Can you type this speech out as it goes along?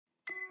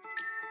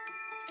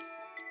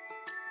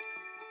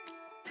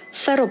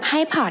สรุปให้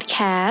พอดแค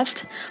ส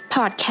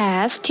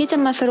ต์ที่จะ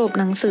มาสรุป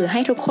หนังสือให้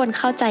ทุกคน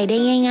เข้าใจได้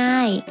ง่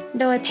ายๆ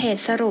โดยเพจ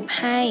สรุป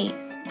ให้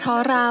เพราะ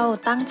เรา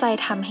ตั้งใจ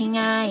ทำให้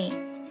ง่าย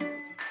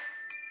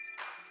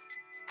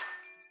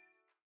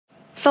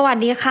สวัส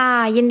ดีค่ะ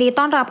ยินดี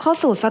ต้อนรับเข้า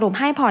สู่สรุป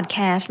ให้พอดแค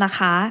สต์นะค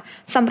ะ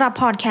สำหรับ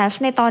พอดแคส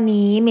ต์ในตอน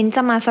นี้มิ้นจ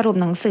ะมาสรุป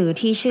หนังสือ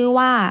ที่ชื่อ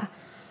ว่า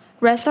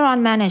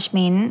Restaurant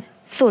Management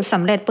สูตรส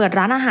ำเร็จเปิด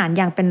ร้านอาหารอ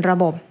ย่างเป็นระ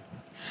บบ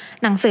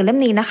หนังสือเล่ม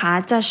นี้นะคะ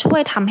จะช่ว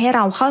ยทำให้เร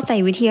าเข้าใจ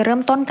วิธีเริ่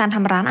มต้นการท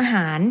ำร้านอาห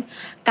าร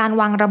การ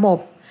วางระบบ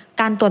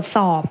การตรวจส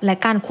อบและ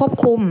การควบ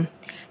คุม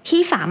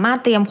ที่สามารถ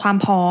เตรียมความ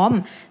พร้อม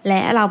แล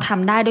ะเราท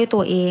ำได้ด้วยตั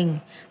วเอง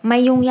ไม่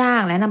ยุ่งยา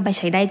กและนำไปใ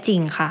ช้ได้จริ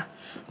งค่ะ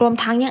รวม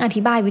ทั้งยังอ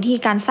ธิบายวิธี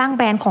การสร้างแ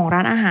บรนด์ของร้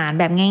านอาหาร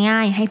แบบง่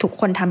ายๆให้ทุก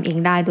คนทำเอง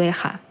ได้ด้วย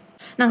ค่ะ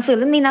หนังสือเ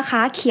ล่มนี้นะค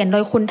ะเขียนโด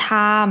ยคุณไท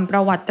ม์ปร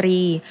ะวัต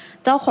รี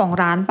เจ้าของ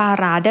ร้านปา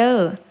ราเดอ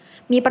ร์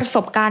มีประส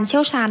บการณ์เชี่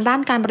ยวชาญด้า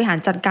นการบริหาร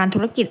จัดการธุ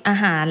รกิจอา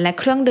หารและ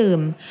เครื่องดื่ม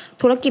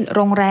ธุรกิจโ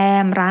รงแร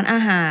มร้านอา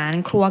หาร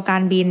ครัวกา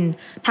รบิน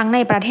ทั้งใน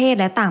ประเทศ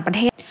และต่างประเ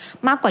ทศ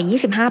มากกว่า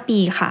25ปี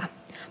ค่ะ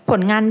ผ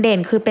ลงานเด่น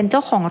คือเป็นเจ้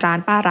าของร้าน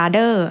ปาราเด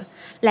อร์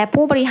และ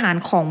ผู้บริหาร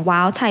ของว้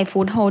าวไทย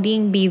ฟู้ดโฮลดิ้ง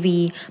BV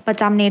ประ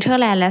จำเนเธอ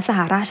ร์แลนด์และสห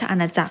ราชอา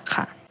ณาจักร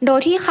ค่ะโดย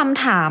ที่ค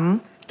ำถาม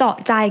เจาะ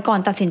ใจก่อน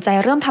ตัดสินใจ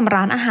เริ่มทำ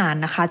ร้านอาหาร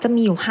นะคะจะ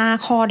มีอยู่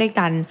5ข้อด้วย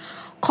กัน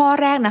ข้อ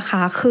แรกนะค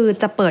ะคือ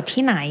จะเปิด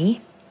ที่ไหน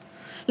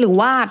หรือ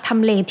ว่าท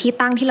ำเลที่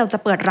ตั้งที่เราจะ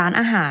เปิดร้าน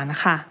อาหาร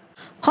ค่ะ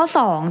ข้อ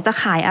2จะ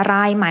ขายอะไร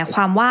หมายคว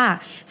ามว่า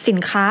สิน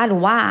ค้าหรื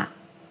อว่า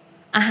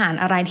อาหาร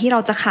อะไรที่เรา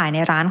จะขายใน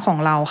ร้านของ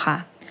เราค่ะ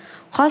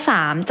ข้อ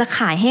3จะข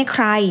ายให้ใค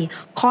ร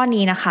ข้อ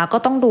นี้นะคะก็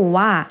ต้องดู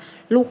ว่า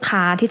ลูกค้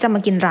าที่จะมา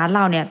กินร้านเ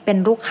ราเนี่ยเป็น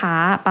ลูกค้า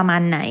ประมา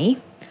ณไหน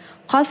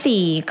ข้อ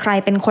4ใคร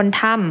เป็นคน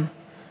ทำ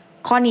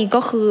ข้อนี้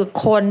ก็คือ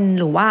คน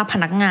หรือว่าพ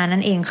นักงานนั่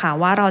นเองค่ะ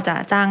ว่าเราจะ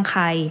จ้างใค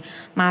ร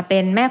มาเป็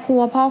นแม่ครั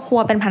วพ่อครัว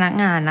เป็นพนัก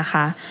งานนะค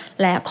ะ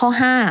และข้อ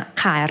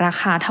5ขายรา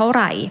คาเท่าไห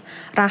ร่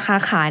ราคา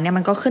ขายเนี่ย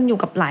มันก็ขึ้นอยู่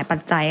กับหลายปัจ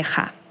จัย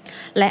ค่ะ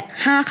และ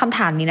5คำถ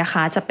ามนี้นะค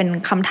ะจะเป็น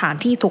คำถาม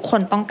ที่ทุกค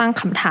นต้องตั้ง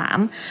คำถาม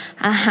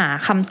หา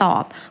คำตอ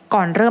บ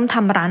ก่อนเริ่มท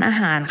ำร้านอา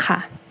หารค่ะ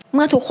เ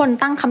มื่อทุกคน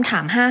ตั้งคำถา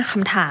ม5ค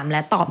ำถามแล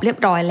ะตอบเรียบ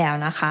ร้อยแล้ว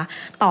นะคะ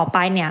ต่อไป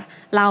เนี่ย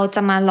เราจ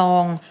ะมาลอ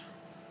ง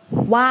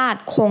วาด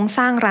โครงส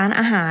ร้างร้าน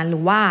อาหารหรื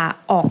อว่า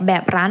ออกแบ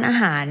บร้านอา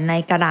หารใน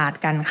กระดาษ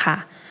กันค่ะ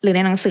หรือใน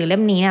หนังสือเล่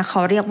มนี้เนี่ยเข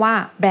าเรียกว่า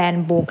แบรน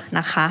ด์บุ๊ก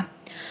นะคะ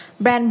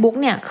แบรนด์บุ๊ก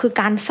เนี่ยคือ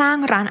การสร้าง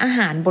ร้านอาห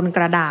ารบนก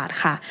ระดาษ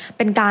ค่ะเ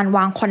ป็นการว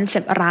างคอนเซ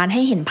ปต์ร้านใ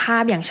ห้เห็นภา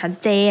พอย่างชัด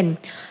เจน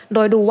โด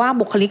ยดูว่า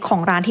บุคลิกขอ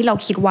งร้านที่เรา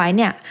คิดไว้เ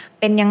นี่ย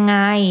เป็นยังไง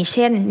เ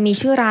ช่นมี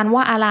ชื่อร้าน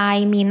ว่าอะไร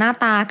มีหน้า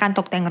ตาการต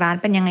กแต่งร้าน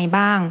เป็นยังไง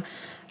บ้าง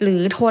หรื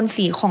อโทน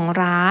สีของ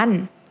ร้าน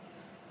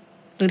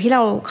หรือที่เร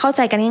าเข้าใจ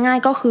กันง่าย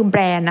ๆก็คือแบ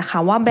รนด์นะคะ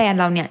ว่าแบรนด์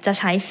เราเนี่ยจะ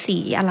ใช้สี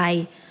อะไร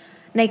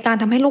ในการ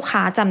ทำให้ลูกค้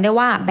าจำได้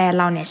ว่าแบรนด์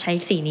เราเนี่ยใช้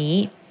สีนี้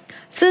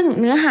ซึ่ง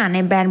เนื้อหาใน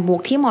แบรนด์บุ๊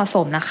กที่เหมาะส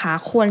มนะคะ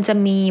ควรจะ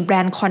มีแบร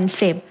นด์คอนเ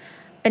ซปต์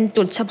เป็น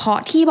จุดเฉพาะ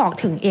ที่บอก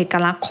ถึงเอก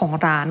ลักษณ์ของ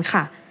ร้าน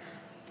ค่ะ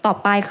ต่อ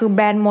ไปคือแบ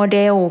รนด์โมเด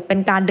ลเป็น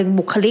การดึง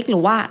บุคลิกหรื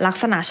อว่าลัก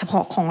ษณะเฉพา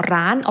ะของ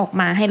ร้านออก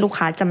มาให้ลูก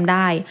ค้าจำไ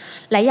ด้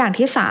และอย่าง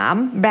ที่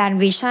3แบรนด์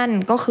วิชั่น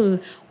ก็คือ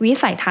วิ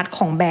สัยทัศน์ข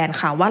องแบรนด์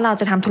ค่ะว่าเรา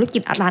จะทำธุรกิ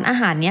จร้านอา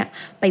หารเนี้ย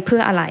ไปเพื่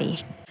ออะไร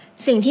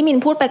สิ่งที่มิน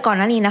พูดไปก่อน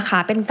หน้านี้นะคะ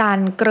เป็นการ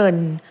เกริ่น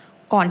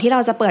ก่อนที่เรา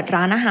จะเปิด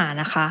ร้านอาหาร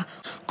นะคะ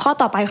ข้อ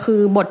ต่อไปคื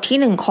อบทที่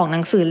1ของหนั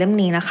งสือเล่ม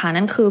นี้นะคะ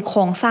นั่นคือโคร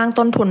งสร้าง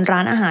ต้นทุนร้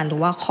านอาหารหรื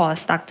อว่า cost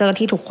structure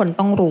ที่ทุกคน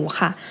ต้องรู้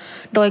ค่ะ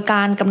โดยก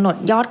ารกำหนด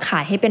ยอดขา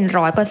ยให้เป็น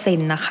 100% น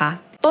ะคะ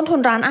ต้นทุน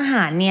ร้านอาห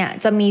ารเนี่ย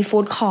จะมี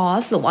food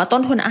cost หรือว่าต้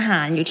นทุนอาหา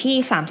รอยู่ที่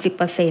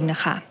 30% น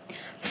ะคะ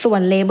ส่ว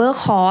น labor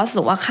cost ห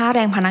รือว่าค่าแร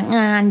งพนักง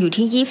านอยู่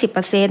ที่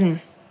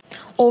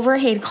 20%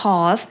 overhead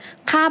cost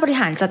ค่าบริ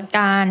หารจัดก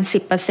าร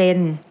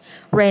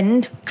 10%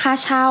 rent ค่า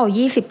เช่า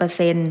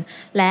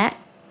 20% และ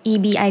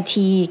EBIT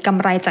ก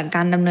ำไรจากก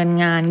ารดำเนิน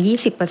งาน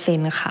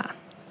 20% ค่ะ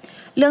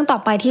เรื่องต่อ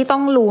ไปที่ต้อ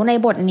งรู้ใน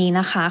บทนี้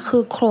นะคะคื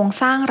อโครง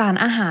สร้างร้าน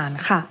อาหาร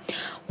ค่ะ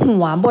หั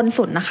วบน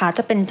สุดนะคะจ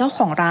ะเป็นเจ้าข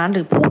องร้านห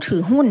รือผู้ถื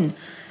อหุ้น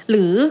ห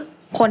รือ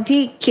คน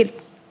ที่คิด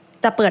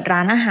จะเปิดร้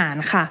านอาหาร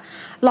ค่ะ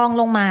รอง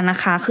ลงมานะ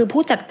คะคือ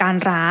ผู้จัดการ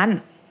ร้าน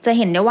จะเ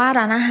ห็นได้ว่า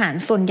ร้านอาหาร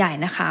ส่วนใหญ่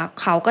นะคะ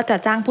เขาก็จะ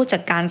จ้างผู้จั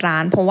ดการร้า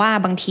นเพราะว่า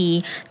บางที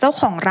เจ้า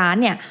ของร้าน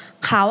เนี่ย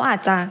เขาอาจ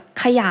จะ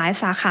ขยาย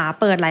สาขา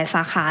เปิดหลายส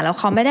าขาแล้ว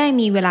เขาไม่ได้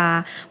มีเวลา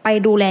ไป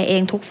ดูแลเอ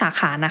งทุกสา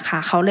ขานะคะ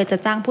เขาเลยจะ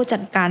จ้างผู้จั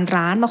ดการ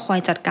ร้านมาคอย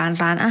จัดการ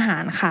ร้านอาหา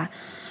รค่ะ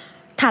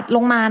ถัดล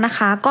งมานะค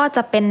ะก็จ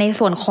ะเป็นใน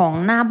ส่วนของ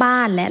หน้าบ้า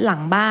นและหลั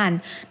งบ้าน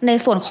ใน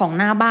ส่วนของ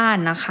หน้าบ้าน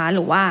นะคะห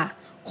รือว่า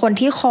คน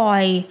ที่คอ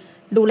ย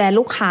ดูแล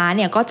ลูกค้าเ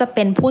นี่ยก็จะเ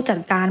ป็นผู้จัด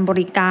การบ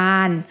ริกา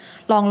ร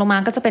รองลงมา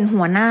ก็จะเป็น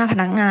หัวหน้าพ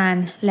นักงาน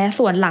และ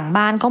ส่วนหลัง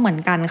บ้านก็เหมือน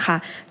กันค่ะ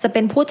จะเ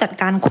ป็นผู้จัด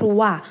การครั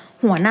ว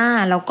หัวหน้า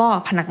แล้วก็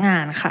พนักงา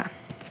นค่ะ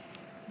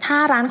ถ้า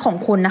ร้านของ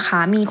คุณนะคะ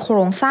มีโคร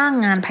งสร้าง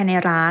งานภายใน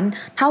ร้าน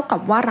เท่ากับ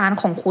ว่าร้าน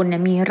ของคุณเนี่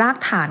ยมีราก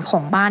ฐานขอ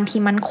งบ้านที่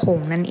มั่นคง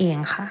นั่นเอง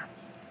ค่ะ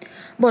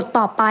บท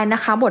ต่อไปน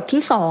ะคะบท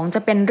ที่2จะ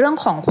เป็นเรื่อง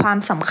ของความ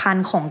สำคัญ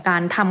ของกา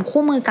รทำ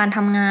คู่มือการท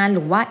ำงานห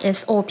รือว่า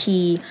SOP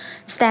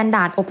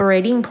Standard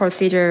Operating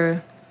Procedure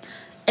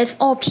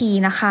SOP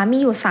นะคะมี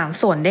อยู่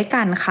3ส่วนด้วย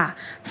กันค่ะ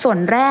ส่วน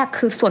แรก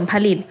คือส่วนผ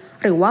ลิต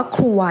หรือว่าค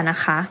รัวนะ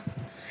คะ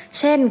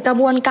เช่นกระ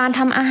บวนการ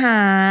ทำอาห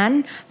าร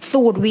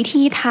สูตรวิ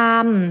ธีท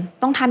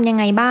ำต้องทำยัง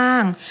ไงบ้า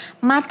ง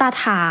มาตร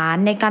ฐาน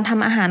ในการท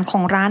ำอาหารขอ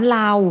งร้านเร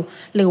า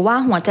หรือว่า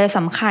หัวใจส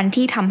ำคัญ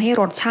ที่ทำให้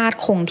รสชาติ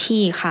คง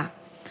ที่ค่ะ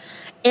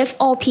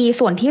SOP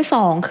ส่วนที่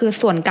2คือ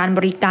ส่วนการบ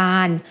ริก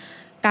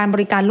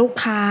ารลูก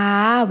ค้า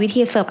วิ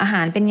ธีเสิร์ฟอาห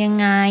ารเป็นยัง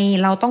ไง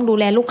เราต้องดู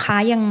แลลูกค้า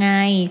ยังไง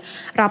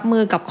รับมื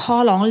อกับข้อ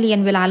ร้องเรียน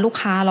เวลาลูก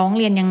ค้าร้อง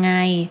เรียนยังไง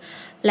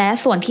และ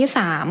ส่วนที่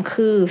3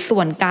คือส่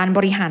วนการบ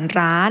ริหาร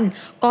ร้าน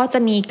ก็จะ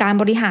มีการ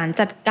บริหาร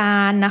จัดกา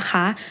รนะค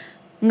ะ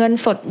เงิน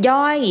สด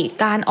ย่อย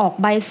การออก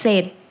ใบเสร็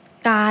จ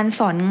การ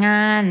สอนง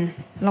าน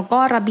แล้วก็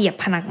ระเบียบ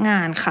พนักงา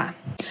นค่ะ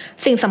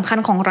สิ่งสำคัญ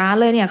ของร้าน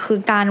เลยเนี่ยคือ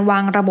การวา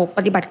งระบบป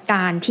ฏิบัติก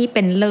ารที่เ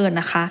ป็นเลิศ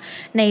นะคะ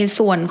ใน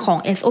ส่วนของ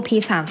SOP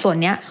 3 ส่วน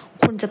เนี้ย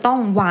คุณจะต้อง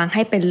วางใ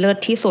ห้เป็นเลิศ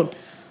ที่สุด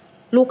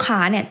ลูกค้า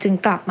เนี่ยจึง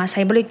กลับมาใ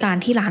ช้บริการ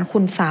ที่ร้านคุ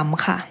ณซ้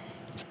ำค่ะ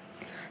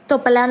จบ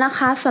ไปแล้วนะค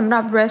ะสำห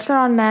รับ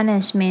Restaurant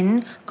Management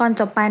ก่อน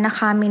จบไปนะค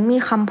ะมิ้นมี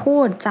คำพู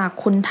ดจาก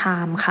คุณไท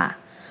ม์ค่ะ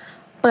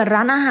เปิดร้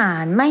านอาหา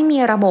รไม่มี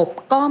ระบบ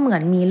ก็เหมือ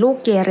นมีลูก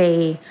เกเร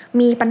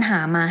มีปัญหา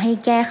มาให้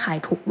แก้ไข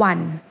ทุกวัน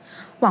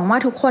หวังว่า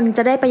ทุกคนจ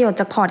ะได้ประโยชน์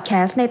จากพอดแค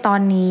สต์ในตอ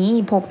นนี้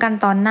พบกัน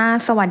ตอนหน้า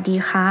สวัสดี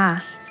ค่ะ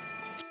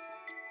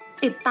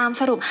ติดตาม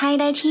สรุปให้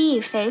ได้ที่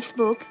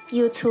Facebook,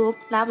 YouTube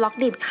และ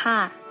Blogdit ค่ะ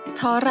เพ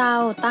ราะเรา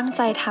ตั้งใ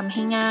จทำใ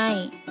ห้ง่าย